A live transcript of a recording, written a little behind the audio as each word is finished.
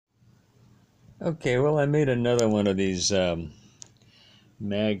Okay, well, I made another one of these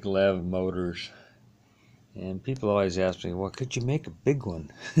maglev motors, and people always ask me, well, could you make a big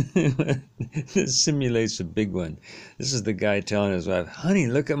one? This simulates a big one. This is the guy telling his wife, honey,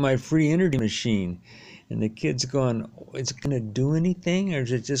 look at my free energy machine. And the kid's going, is it going to do anything, or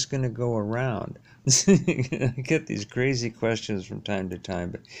is it just going to go around? I get these crazy questions from time to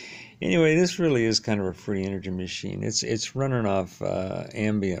time. But anyway, this really is kind of a free energy machine. It's running off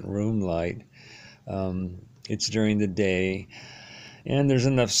ambient room light. It's during the day, and there's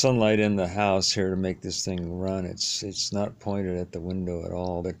enough sunlight in the house here to make this thing run. It's not pointed at the window at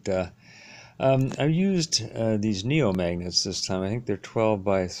all. But I used these neomagnets this time. I think they're 12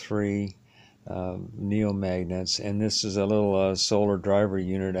 by 3 neomagnets, and this is a little solar driver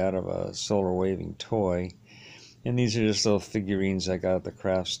unit out of a solar waving toy. And these are just little figurines I got at the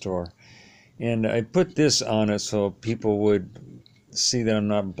craft store. And I put this on it so people would see that I'm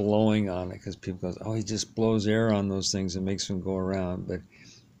not blowing on it, because people go, oh, he just blows air on those things and makes them go around. But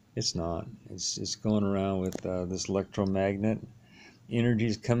it's not. It's going around with this electromagnet.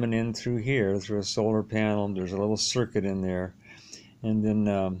 Energy's coming in through here, through a solar panel. There's a little circuit in there. And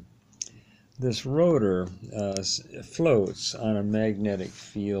then this rotor floats on a magnetic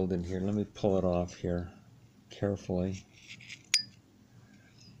field in here. Let me pull it off here carefully.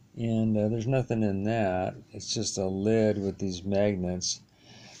 And there's nothing in that. It's just a lid with these magnets.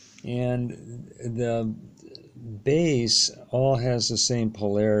 And the base all has the same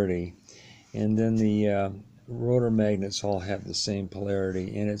polarity. And then the rotor magnets all have the same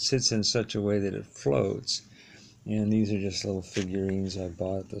polarity. And it sits in such a way that it floats. And these are just little figurines I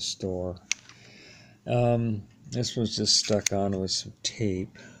bought at the store. This was just stuck on with some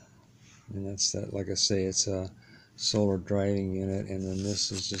tape. And that's that. Like I say, it's a solar driving unit, and then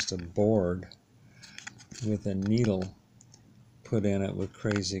this is just a board with a needle put in it with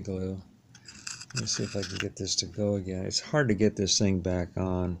crazy glue. Let me see if I can get this to go again. It's hard to get this thing back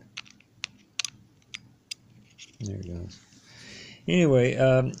on. There it goes. Anyway,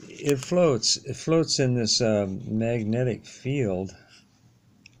 it floats. It floats in this magnetic field,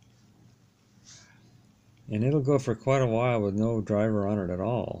 and it'll go for quite a while with no driver on it at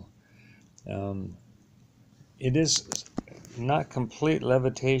all. It is not complete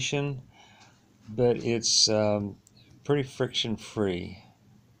levitation, but it's pretty friction free.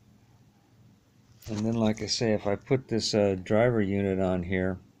 And then, like I say, if I put this driver unit on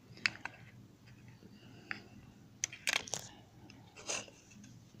here,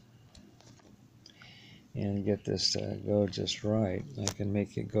 and get this to go just right, I can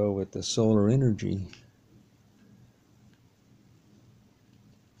make it go with the solar energy.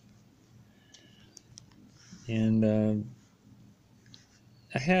 And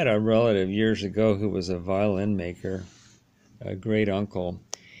I had a relative years ago who was a violin maker, a great uncle,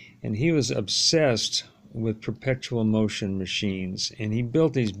 and he was obsessed with perpetual motion machines, and he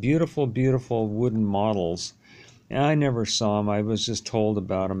built these beautiful, beautiful wooden models. And I never saw them. I was just told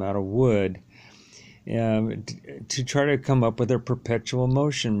about them out of wood, to try to come up with a perpetual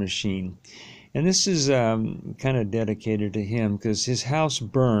motion machine. And this is kind of dedicated to him, because his house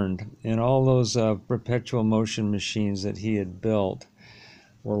burned, and all those perpetual motion machines that he had built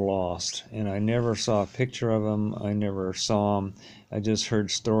were lost. And I never saw a picture of them. I never saw them. I just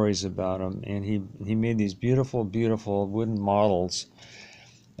heard stories about them. And he made these beautiful, beautiful wooden models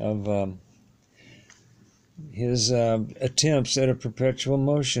of his attempts at a perpetual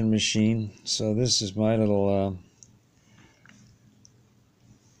motion machine. So this is my little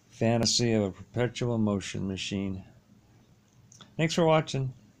fantasy of a perpetual motion machine. Thanks for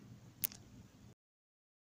watching.